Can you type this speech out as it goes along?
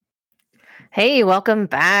Hey, welcome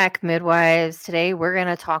back, midwives. Today we're going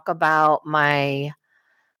to talk about my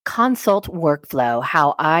consult workflow,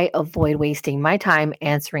 how I avoid wasting my time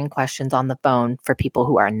answering questions on the phone for people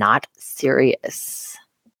who are not serious.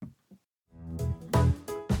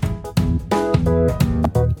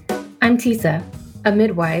 I'm Tisa, a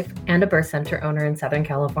midwife and a birth center owner in Southern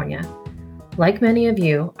California. Like many of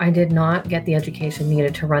you, I did not get the education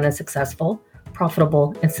needed to run a successful,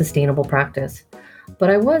 profitable, and sustainable practice. But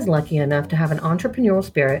I was lucky enough to have an entrepreneurial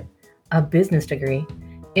spirit, a business degree,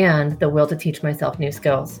 and the will to teach myself new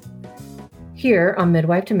skills. Here on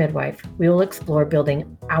Midwife to Midwife, we will explore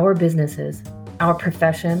building our businesses, our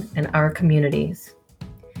profession, and our communities.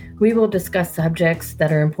 We will discuss subjects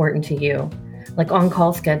that are important to you, like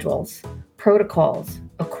on-call schedules, protocols,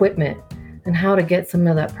 equipment, and how to get some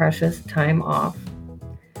of that precious time off.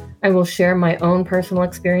 I will share my own personal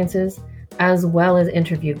experiences as well as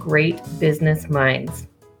interview great business minds.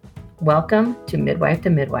 Welcome to Midwife to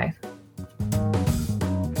Midwife.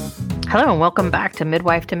 Hello, and welcome back to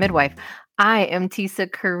Midwife to Midwife. I am Tisa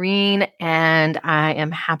Kareen, and I am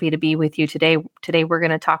happy to be with you today. Today, we're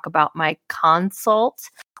going to talk about my consult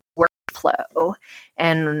workflow.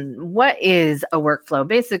 And what is a workflow?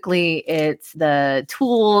 Basically, it's the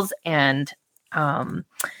tools and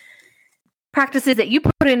practices that you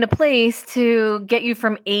put into place to get you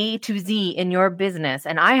from A to Z in your business.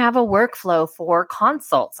 And I have a workflow for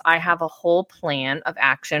consults. I have a whole plan of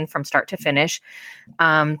action from start to finish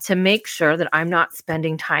to make sure that I'm not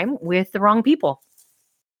spending time with the wrong people.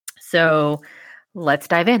 So let's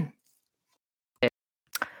dive in.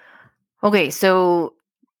 Okay, so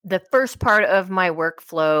the first part of my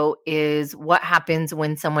workflow is what happens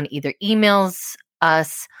when someone either emails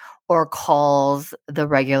us or calls the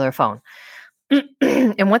regular phone.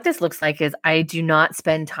 And what this looks like is I do not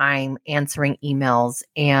spend time answering emails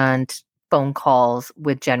and phone calls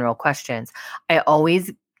with general questions. I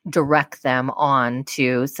always direct them on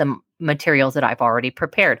to some materials that I've already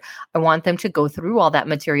prepared. I want them to go through all that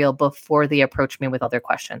material before they approach me with other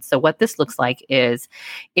questions. So what this looks like is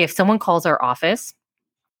if someone calls our office,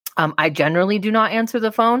 I generally do not answer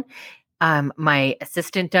the phone. My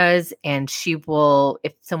assistant does, and she will,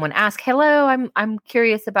 if someone asks, hello, I'm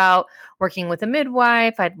curious about working with a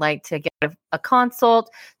midwife. I'd like to get a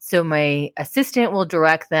consult. So my assistant will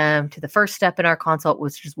direct them to the first step in our consult,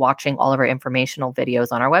 which is watching all of our informational videos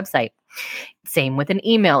on our website. Same with an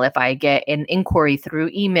email. If I get an inquiry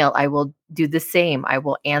through email, I will do the same. I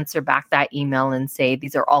will answer back that email and say,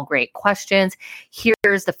 these are all great questions.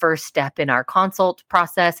 Here's the first step in our consult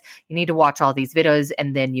process. You need to watch all these videos,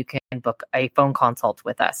 and then you can book a phone consult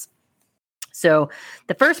with us. So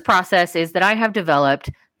the first process is that I have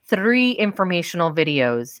developed 3 informational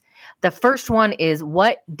videos. The first one is,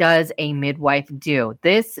 what does a midwife do?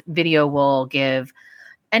 This video will give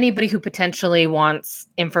anybody who potentially wants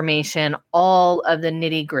information all of the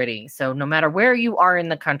nitty gritty. So no matter where you are in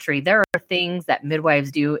the country, there are things that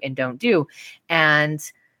midwives do and don't do. And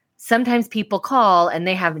sometimes people call and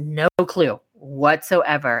they have no clue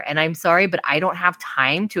whatsoever. And I'm sorry, but I don't have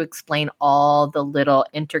time to explain all the little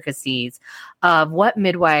intricacies of what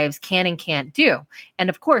midwives can and can't do. And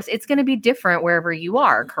of course, it's going to be different wherever you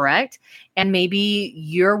are, correct? And maybe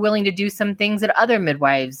you're willing to do some things that other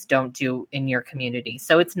midwives don't do in your community.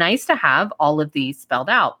 So it's nice to have all of these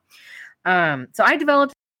spelled out. So I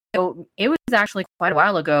developed, it was actually quite a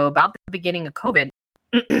while ago, about the beginning of COVID,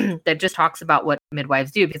 that just talks about what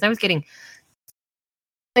midwives do, because I was getting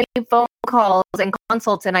phone calls and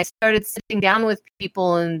consults, and I started sitting down with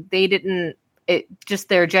people, and they didn't, just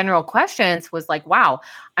their general questions was like, wow,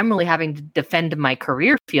 I'm really having to defend my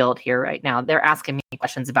career field here right now. They're asking me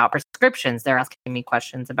questions about prescriptions. They're asking me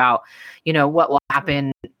questions about, what will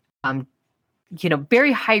happen,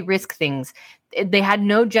 very high risk things. They had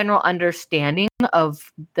no general understanding of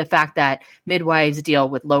the fact that midwives deal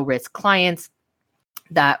with low risk clients,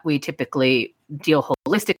 that we typically deal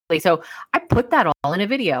holistically. So I put that all in a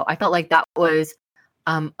video. I felt like that was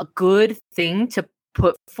a good thing to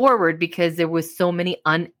put forward, because there was so many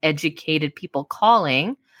uneducated people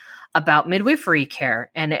calling about midwifery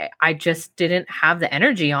care. And I just didn't have the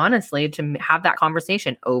energy, honestly, to have that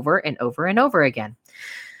conversation over and over and over again.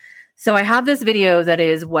 So I have this video that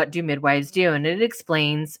is, what do midwives do? And it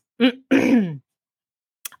explains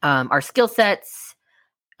our skill sets,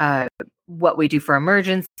 what we do for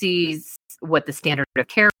emergencies, what the standard of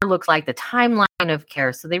care looks like, the timeline of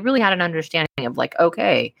care. So they really had an understanding of like,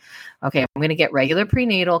 okay, I'm going to get regular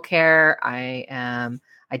prenatal care. I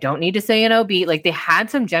I don't need to say an OB. Like, they had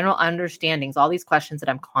some general understandings, all these questions that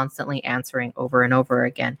I'm constantly answering over and over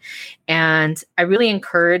again. And I really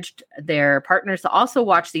encouraged their partners to also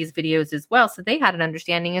watch these videos as well, so they had an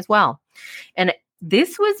understanding as well. And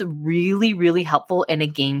this was really, really helpful and a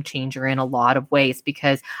game changer in a lot of ways,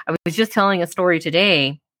 because I was just telling a story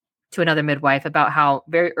today to another midwife about how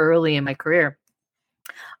very early in my career,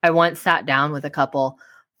 I once sat down with a couple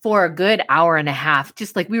for a good hour and a half,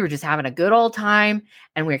 just like we were just having a good old time,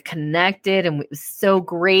 and we were connected, and it was so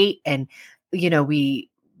great. And, we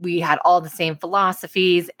had all the same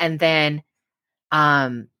philosophies. And then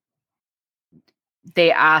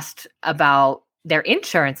they asked about their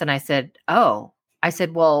insurance. And I said,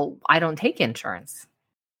 well, I don't take insurance.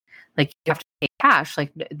 Like, you have to pay cash.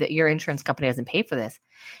 Like, your insurance company doesn't pay for this.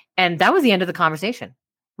 And that was the end of the conversation.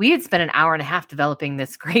 We had spent an hour and a half developing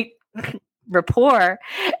this great rapport,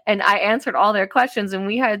 and I answered all their questions, and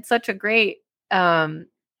we had such a great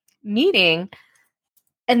meeting.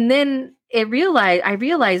 And then I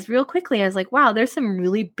realized real quickly, I was like, wow, there's some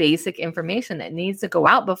really basic information that needs to go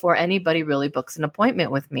out before anybody really books an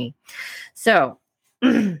appointment with me. So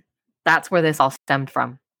that's where this all stemmed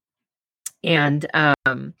from. And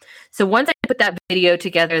so once I put that video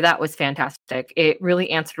together, that was fantastic. It really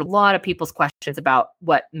answered a lot of people's questions about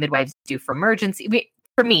what midwives do for emergency.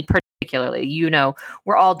 For me particularly,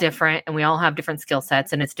 we're all different, and we all have different skill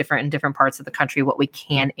sets, and it's different in different parts of the country what we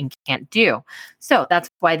can and can't do. So that's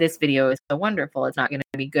why this video is so wonderful. It's not going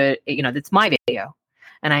to be good. It's my video,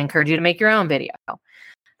 and I encourage you to make your own video.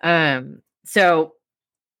 So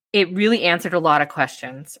it really answered a lot of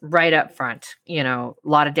questions right up front. A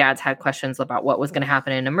lot of dads had questions about what was going to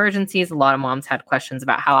happen in emergencies. A lot of moms had questions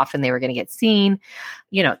about how often they were going to get seen,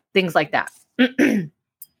 things like that.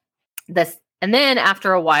 And then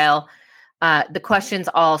after a while, the questions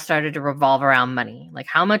all started to revolve around money. Like,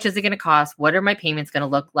 how much is it going to cost? What are my payments going to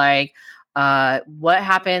look like? What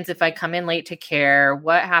happens if I come in late to care?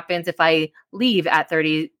 What happens if I leave at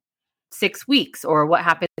 36 weeks? Or what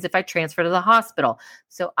happens if I transfer to the hospital?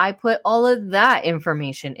 So I put all of that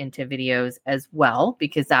information into videos as well,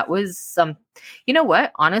 because that was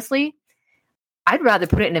honestly, I'd rather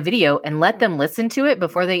put it in a video and let them listen to it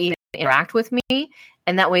before they even interact with me.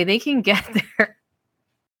 And that way they can get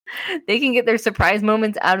their surprise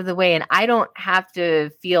moments out of the way. And I don't have to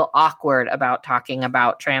feel awkward about talking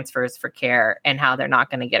about transfers for care and how they're not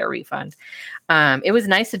going to get a refund. It was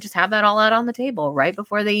nice to just have that all out on the table right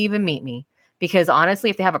before they even meet me. Because honestly,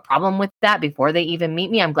 if they have a problem with that before they even meet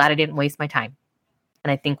me, I'm glad I didn't waste my time.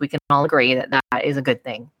 And I think we can all agree that that is a good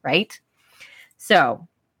thing, right? So,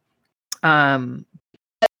 in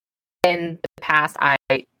the past, I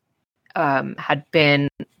had been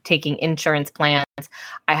taking insurance plans.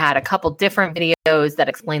 I had a couple different videos that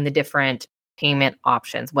explain the different payment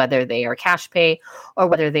options, whether they are cash pay or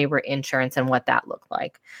whether they were insurance, and what that looked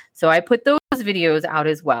like. So I put those videos out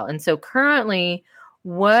as well. And so currently,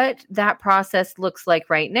 what that process looks like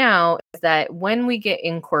right now is that when we get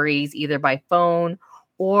inquiries, either by phone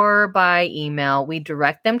or by email, we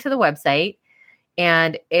direct them to the website.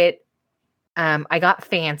 And I got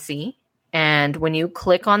fancy. And when you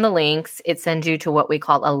click on the links, it sends you to what we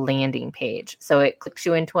call a landing page. So it clicks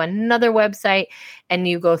you into another website, and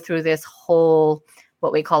you go through this whole,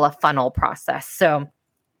 what we call a funnel process. So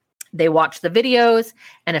they watch the videos,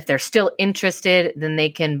 and if they're still interested, then they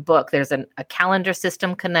can book. There's a calendar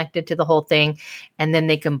system connected to the whole thing, and then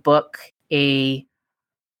they can book a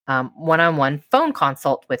one-on-one phone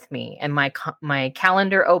consult with me, and my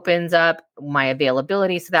calendar opens up my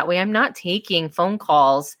availability, so that way I'm not taking phone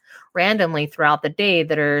calls randomly throughout the day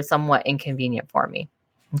that are somewhat inconvenient for me.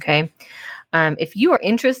 Okay. If you are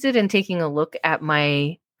interested in taking a look at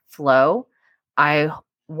my flow, I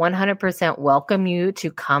 100% welcome you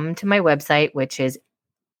to come to my website, which is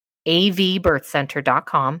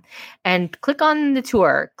avbirthcenter.com, and click on the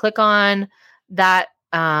tour. Click on that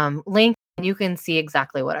link, and you can see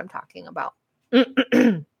exactly what I'm talking about.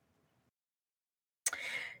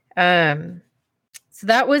 So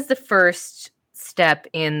that was the first step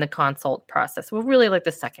in the consult process. Well, really like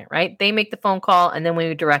the second, right? They make the phone call, and then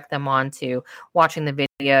we direct them on to watching the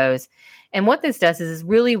videos. And what this does is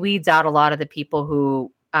really weeds out a lot of the people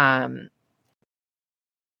who,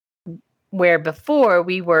 where before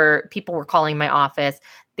people were calling my office,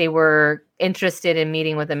 they were interested in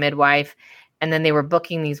meeting with a midwife, and then they were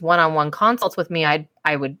booking these one-on-one consults with me. I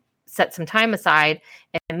would set some time aside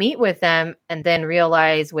and meet with them, and then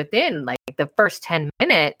realize within like the first 10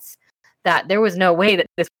 minutes that there was no way that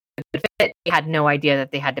this would fit. They had no idea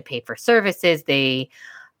that they had to pay for services. They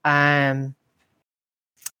really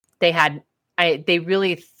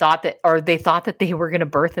thought that, or they thought that they were going to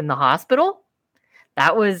birth in the hospital.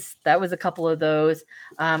 that was a couple of those.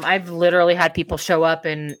 I've literally had people show up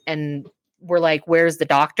and were like, "Where's the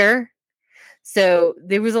doctor?" So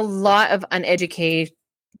there was a lot of uneducated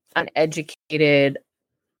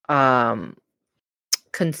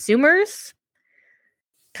consumers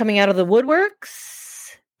coming out of the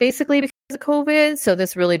woodworks, basically because of COVID. So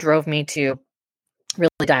this really drove me to really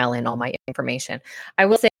dial in all my information. I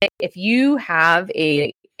will say, if you have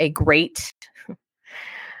a great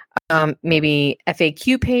maybe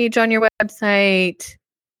FAQ page on your website,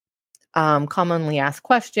 commonly asked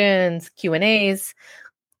questions, Q&As,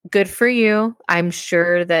 good for you. I'm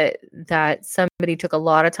sure that somebody took a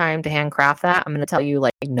lot of time to handcraft that. I'm going to tell you,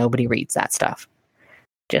 like, nobody reads that stuff.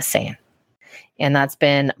 Just saying. And that's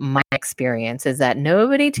been my experience, is that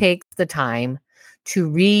nobody takes the time to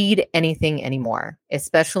read anything anymore,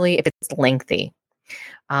 especially if it's lengthy.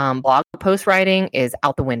 Blog post writing is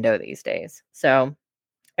out the window these days. So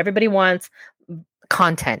everybody wants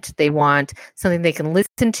content. They want something they can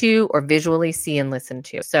listen to or visually see and listen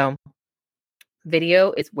to. So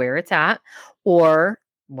video is where it's at, or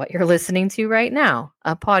what you're listening to right now,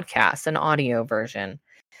 a podcast, an audio version.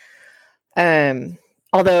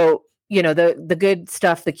 Although, the good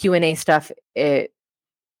stuff, the Q&A stuff,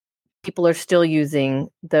 people are still using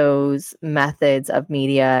those methods of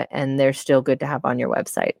media, and they're still good to have on your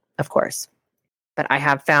website, of course. But I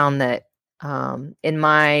have found that in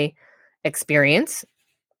my experience,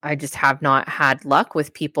 I just have not had luck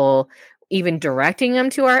with people even directing them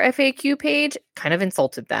to our FAQ page. Kind of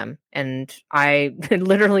insulted them. And I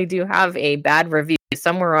literally do have a bad review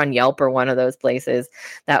somewhere on Yelp or one of those places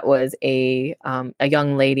that was a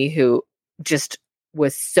young lady who just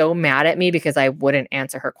was so mad at me because I wouldn't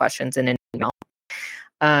answer her questions in an email.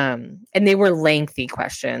 And they were lengthy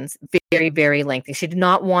questions, very, very lengthy. She did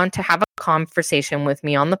not want to have a conversation with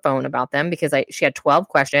me on the phone about them because she had 12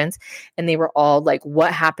 questions, and they were all like,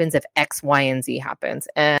 what happens if X, Y, and Z happens?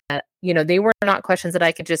 And, they were not questions that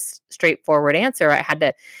I could just straightforward answer. I had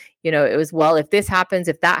to, it was, well, if this happens,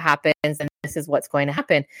 if that happens, then this is what's going to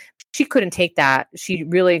happen. She couldn't take that. She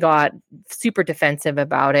really got super defensive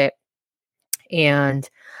about it. And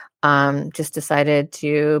just decided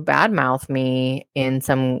to badmouth me in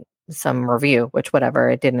some review, which, whatever,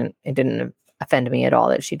 it didn't offend me at all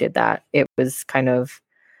that she did that. It was kind of,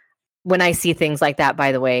 when I see things like that,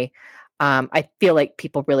 by the way, I feel like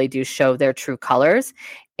people really do show their true colors.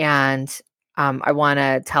 And I want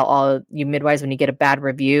to tell all you midwives, when you get a bad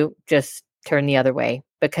review, just turn the other way,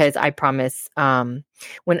 because I promise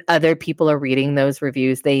when other people are reading those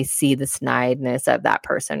reviews, they see the snideness of that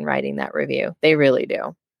person writing that review. They really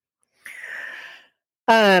do.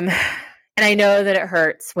 And I know that it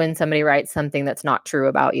hurts when somebody writes something that's not true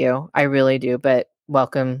about you. I really do. But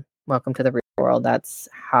welcome to the real world. That's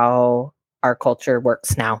how our culture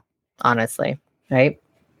works now, honestly. Right.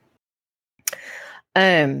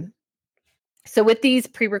 So with these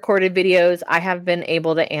pre-recorded videos, I have been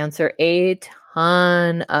able to answer a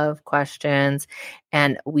ton of questions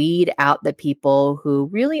and weed out the people who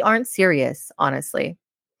really aren't serious, honestly.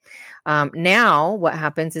 Now what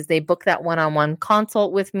happens is they book that one-on-one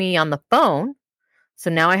consult with me on the phone. So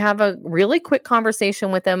now I have a really quick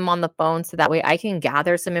conversation with them on the phone, so that way I can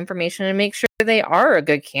gather some information and make sure they are a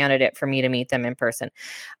good candidate for me to meet them in person.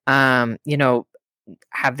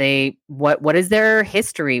 Have they, what is their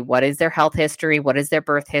history? What is their health history? What is their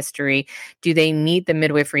birth history? Do they meet the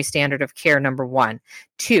midwifery standard of care? Number 1.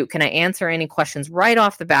 2, can I answer any questions right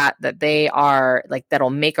off the bat that they are like, that'll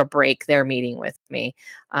make or break their meeting with me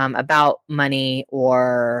about money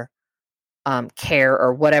or care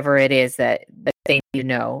or whatever it is that they need to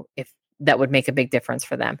know, if that would make a big difference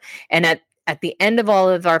for them. And at the end of all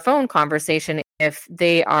of our phone conversation, if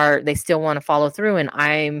they still want to follow through and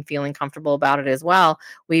I'm feeling comfortable about it as well,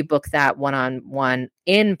 we book that one-on-one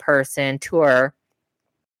in-person tour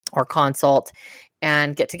or consult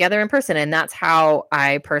and get together in person. And that's how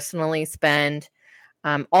I personally spend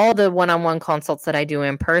all the one-on-one consults that I do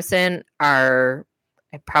in person. Are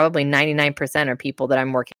probably 99% are people that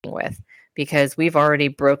I'm working with, because we've already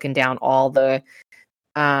broken down all the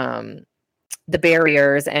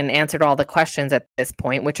barriers and answered all the questions at this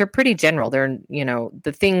point, which are pretty general. They're,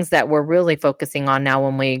 the things that we're really focusing on now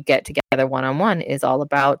when we get together one-on-one is all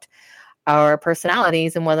about our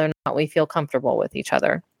personalities and whether or not we feel comfortable with each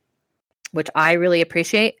other, which I really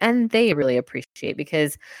appreciate and they really appreciate,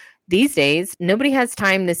 because these days nobody has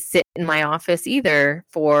time to sit in my office either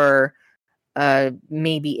for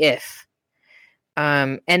maybe if.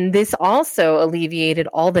 And this also alleviated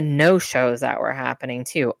all the no-shows that were happening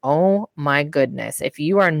too. Oh my goodness. If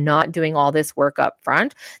you are not doing all this work up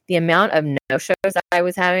front, the amount of no-shows that I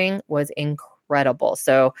was having was incredible. incredible.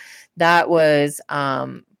 So that was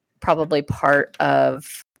probably part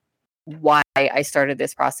of why I started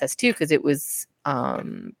this process too, because it was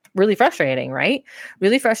really frustrating, right?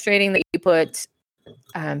 Really frustrating that you put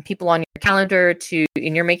people on your calendar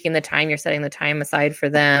and you're making the time, you're setting the time aside for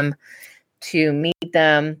them to meet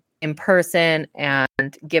them in person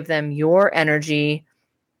and give them your energy,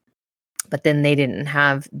 but then they didn't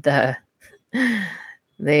have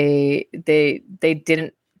they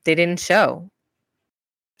didn't show.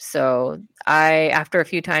 So I, after a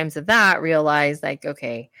few times of that, realized like,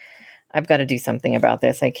 okay, I've got to do something about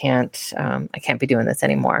this. I can't be doing this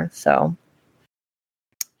anymore. So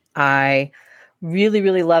I really,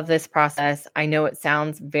 really love this process. I know it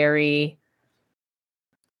sounds very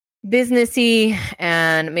businessy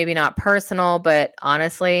and maybe not personal, but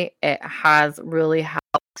honestly, it has really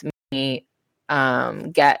helped me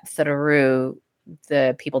get through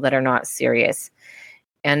the people that are not serious.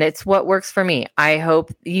 And it's what works for me. I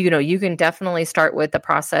hope, you can definitely start with the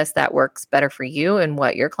process that works better for you and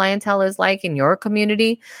what your clientele is like in your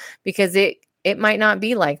community, because it might not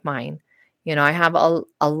be like mine. I have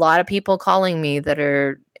a lot of people calling me that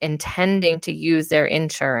are intending to use their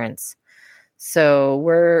insurance. So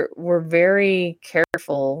we're very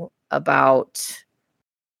careful about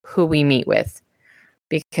who we meet with,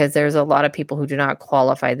 because there's a lot of people who do not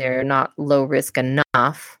qualify. They're not low risk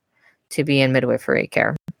enough to be in midwifery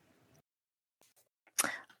care.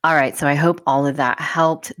 All right. So I hope all of that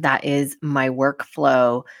helped. That is my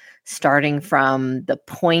workflow, starting from the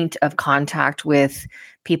point of contact with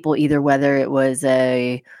people, either whether it was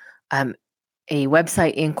a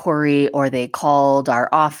website inquiry or they called our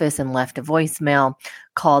office and left a voicemail,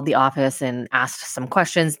 called the office and asked some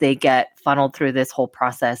questions. They get funneled through this whole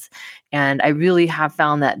process. And I really have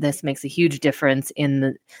found that this makes a huge difference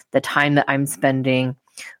in the time that I'm spending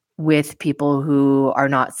with people who are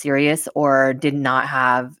not serious or did not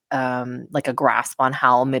have like a grasp on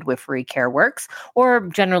how midwifery care works, or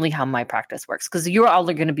generally how my practice works, because you're all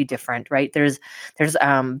going to be different, right? There's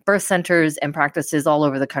birth centers and practices all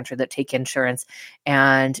over the country that take insurance,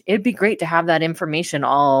 and it'd be great to have that information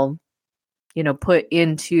all put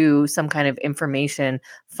into some kind of information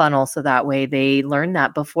funnel, so that way they learn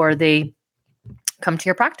that before they come to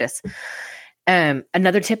your practice.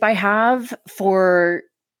 Another tip I have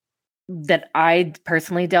that I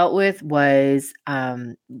personally dealt with was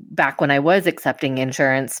back when I was accepting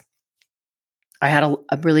insurance, I had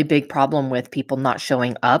a really big problem with people not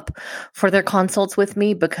showing up for their consults with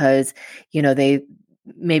me, because, they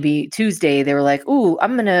maybe Tuesday they were like, "Ooh,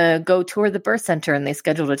 I'm going to go tour the birth center," and they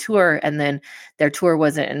scheduled a tour, and then their tour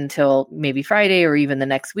wasn't until maybe Friday or even the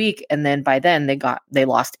next week. And then by then they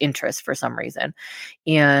lost interest for some reason.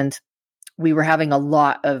 And we were having a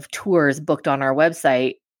lot of tours booked on our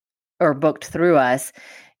website, or booked through us,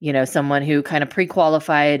 someone who kind of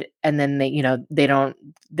pre-qualified, and then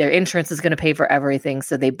their insurance is going to pay for everything.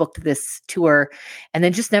 So they booked this tour and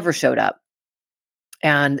then just never showed up.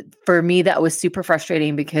 And for me, that was super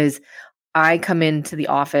frustrating, because I come into the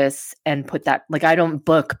office and put that, like, I don't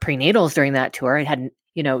book prenatals during that tour. I hadn't,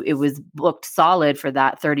 it was booked solid for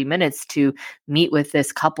that 30 minutes to meet with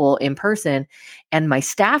this couple in person. And my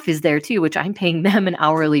staff is there too, which I'm paying them an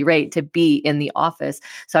hourly rate to be in the office.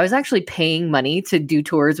 So I was actually paying money to do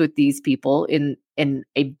tours with these people in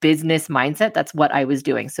a business mindset. That's what I was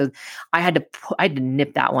doing. So I had to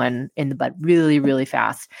nip that one in the bud really, really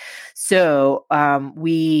fast. So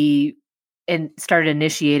we started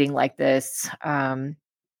initiating like this.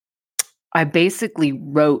 I basically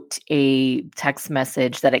wrote a text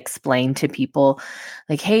message that explained to people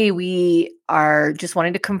like, "Hey, we are just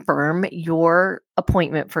wanting to confirm your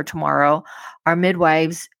appointment for tomorrow. Our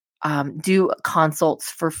midwives do consults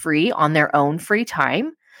for free on their own free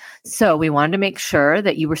time. So we wanted to make sure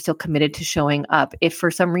that you were still committed to showing up. If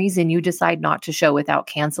for some reason you decide not to show without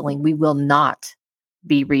canceling, we will not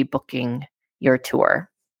be rebooking your tour."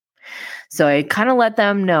 So I kind of let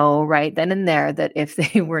them know right then and there that if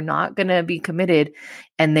they were not going to be committed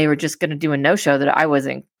and they were just going to do a no-show, that I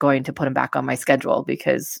wasn't going to put them back on my schedule,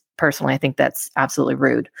 because personally, I think that's absolutely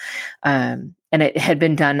rude. And it had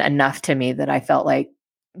been done enough to me that I felt like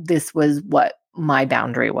this was what my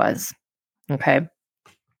boundary was. Okay.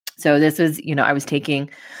 So this was, I was taking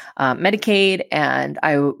Medicaid, and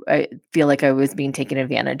I feel like I was being taken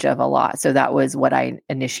advantage of a lot. So that was what I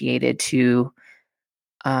initiated to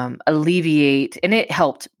alleviate, and it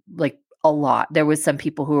helped like a lot. There was some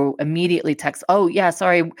people who immediately text, "Oh yeah,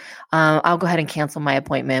 sorry, I'll go ahead and cancel my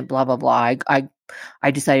appointment, blah, blah, blah.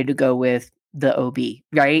 I decided to go with the OB,"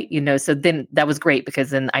 right? So then that was great,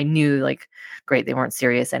 because then I knew like, great, they weren't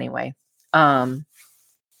serious anyway. And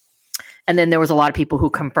And then there was a lot of people who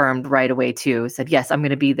confirmed right away too, said, yes, I'm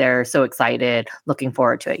going to be there. So excited, looking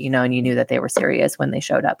forward to it, and you knew that they were serious when they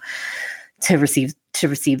showed up to receive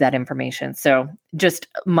that information. So just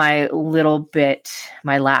my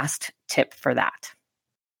last tip for that.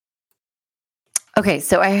 Okay,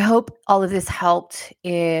 so I hope all of this helped.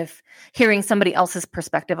 If hearing somebody else's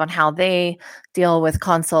perspective on how they deal with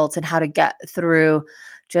consults and how to get through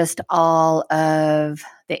just all of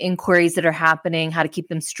the inquiries that are happening, how to keep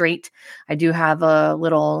them straight. I do have a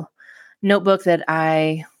little notebook that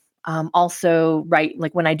I also write,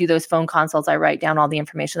 like when I do those phone consults, I write down all the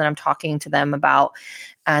information that I'm talking to them about.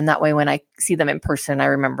 And that way, when I see them in person, I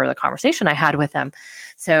remember the conversation I had with them.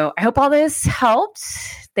 So I hope all this helped.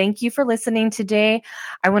 Thank you for listening today.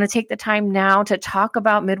 I want to take the time now to talk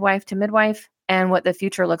about Midwife to Midwife and what the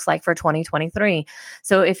future looks like for 2023.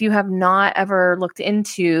 So if you have not ever looked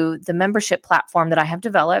into the membership platform that I have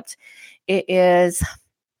developed, it is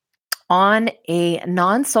on a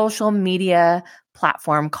non-social media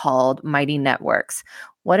platform called Mighty Networks.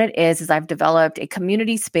 What it is I've developed a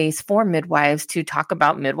community space for midwives to talk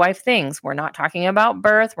about midwife things. We're not talking about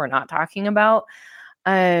birth. We're not talking about,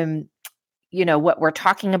 what we're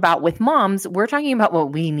talking about with moms. We're talking about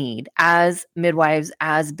what we need as midwives,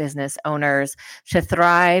 as business owners to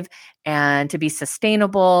thrive and to be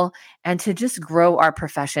sustainable and to just grow our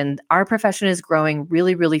profession. Our profession is growing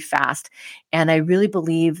really, really fast. And I really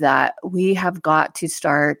believe that we have got to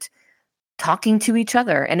start talking to each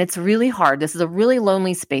other. And it's really hard. This is a really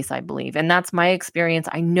lonely space, I believe. And that's my experience.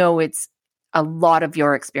 I know it's a lot of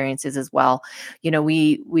your experiences as well.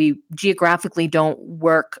 We geographically don't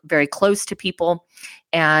work very close to people.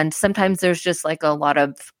 And sometimes there's just like a lot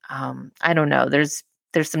of, there's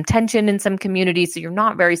some tension in some communities. So you're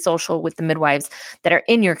not very social with the midwives that are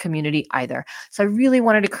in your community either. So I really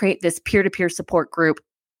wanted to create this peer-to-peer support group.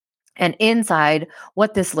 And inside,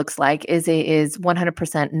 what this looks like is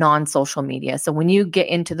 100% non-social media. So when you get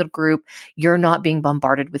into the group, you're not being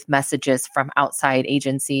bombarded with messages from outside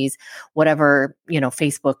agencies, whatever,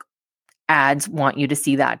 Facebook ads want you to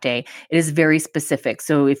see that day. It is very specific.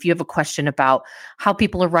 So if you have a question about how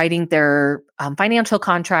people are writing their financial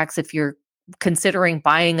contracts, if you're considering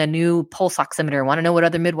buying a new pulse oximeter, want to know what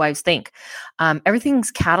other midwives think,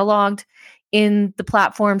 everything's cataloged in the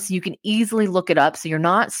platform, so you can easily look it up. So you're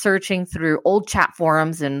not searching through old chat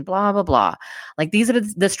forums and blah, blah, blah. Like these are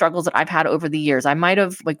the struggles that I've had over the years. I might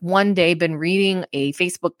have one day been reading a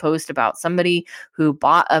Facebook post about somebody who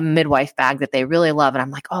bought a midwife bag that they really love. And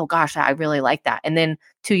I'm like, oh gosh, I really like that. And then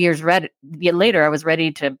 2 years later, I was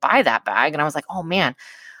ready to buy that bag. And I was like, oh man,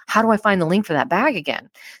 how do I find the link for that bag again?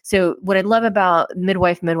 So what I love about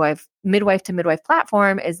midwife to midwife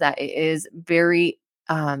platform is that it is very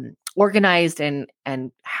organized and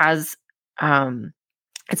has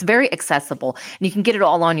it's very accessible and you can get it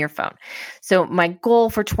all on your phone. So my goal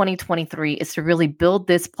for 2023 is to really build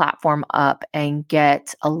this platform up and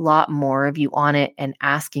get a lot more of you on it and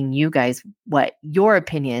asking you guys what your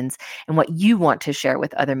opinions and what you want to share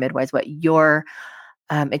with other midwives, what your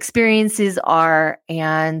experiences are,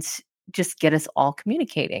 and just get us all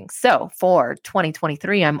communicating. So for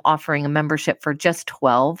 2023, I'm offering a membership for just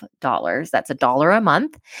 $12. That's $1 a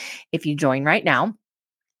month if you join right now.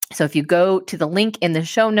 So if you go to the link in the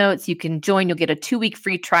show notes, you can join. You'll get a 2-week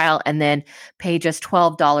free trial and then pay just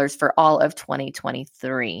 $12 for all of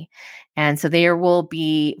 2023. And so there will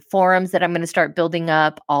be forums that I'm going to start building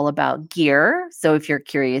up all about gear. So if you're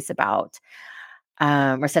curious about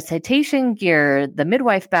resuscitation gear, the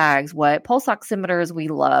midwife bags, what pulse oximeters we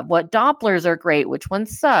love, what Dopplers are great, which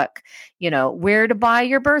ones suck, where to buy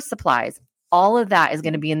your birth supplies. All of that is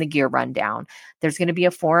going to be in the gear rundown. There's going to be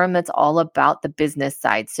a forum that's all about the business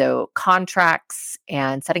side. So contracts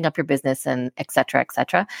and setting up your business and et cetera, et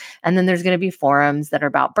cetera. And then there's going to be forums that are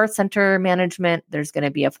about birth center management. There's going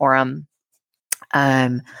to be a forum.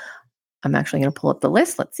 I'm actually going to pull up the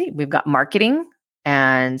list. Let's see. We've got marketing.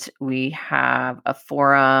 And we have a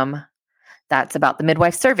forum that's about the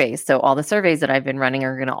midwife surveys. So all the surveys that I've been running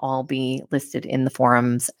are going to all be listed in the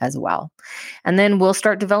forums as well. And then we'll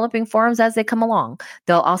start developing forums as they come along.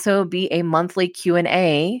 There'll also be a monthly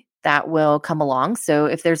Q&A that will come along. So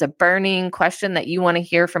if there's a burning question that you want to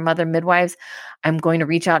hear from other midwives, I'm going to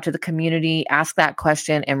reach out to the community, ask that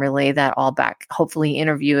question, and relay that all back. Hopefully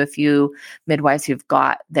interview a few midwives who've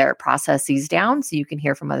got their processes down so you can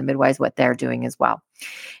hear from other midwives what they're doing as well.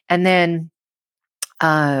 And then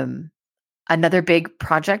another big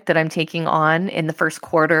project that I'm taking on in the first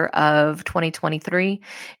quarter of 2023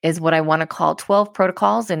 is what I want to call 12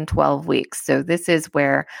 protocols in 12 weeks. So this is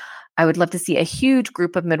where I would love to see a huge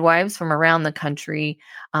group of midwives from around the country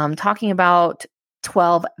talking about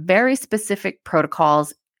 12 very specific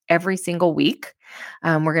protocols every single week.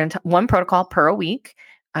 We're going to one protocol per week,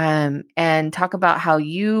 and talk about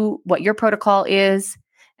what your protocol is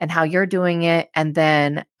and how you're doing it. And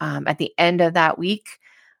then at the end of that week,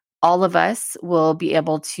 all of us will be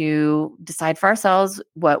able to decide for ourselves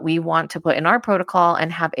what we want to put in our protocol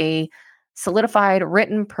and have a solidified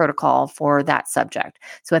written protocol for that subject.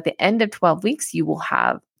 So at the end of 12 weeks, you will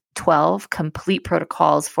have 12 complete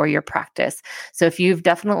protocols for your practice. So if you've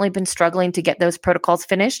definitely been struggling to get those protocols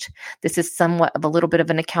finished, this is somewhat of a little bit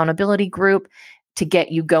of an accountability group to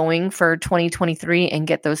get you going for 2023 and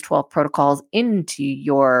get those 12 protocols into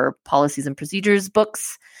your policies and procedures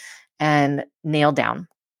books and nail down.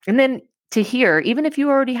 And then to hear, even if you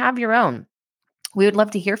already have your own, we would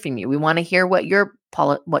love to hear from you. We want to hear what your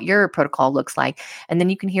protocol looks like. And then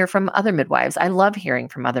you can hear from other midwives. I love hearing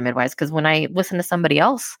from other midwives because when I listen to somebody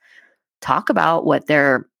else talk about what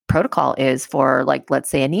their protocol is for, like, let's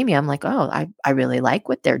say anemia, I'm like, oh, I really like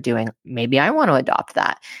what they're doing. Maybe I want to adopt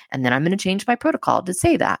that. And then I'm going to change my protocol to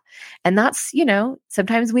say that. And that's,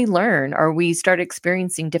 sometimes we learn or we start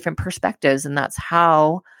experiencing different perspectives, and that's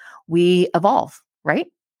how we evolve, right?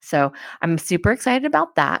 So I'm super excited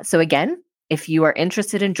about that. So again, if you are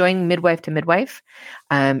interested in joining Midwife to Midwife,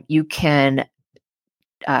 you can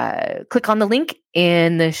click on the link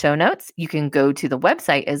in the show notes. You can go to the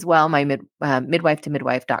website as well,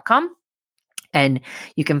 midwifetomidwife.com, and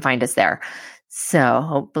you can find us there. So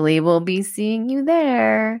hopefully we'll be seeing you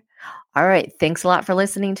there. All right. Thanks a lot for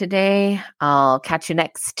listening today. I'll catch you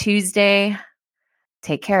next Tuesday.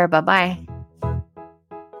 Take care. Bye-bye.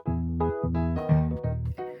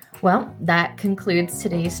 Well, that concludes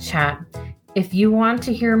today's chat. If you want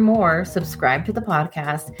to hear more, subscribe to the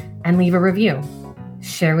podcast and leave a review.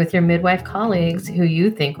 Share with your midwife colleagues who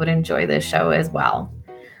you think would enjoy this show as well.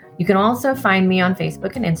 You can also find me on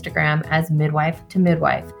Facebook and Instagram as Midwife to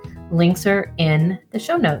Midwife. Links are in the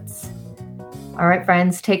show notes. All right,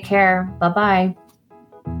 friends, take care. Bye-bye.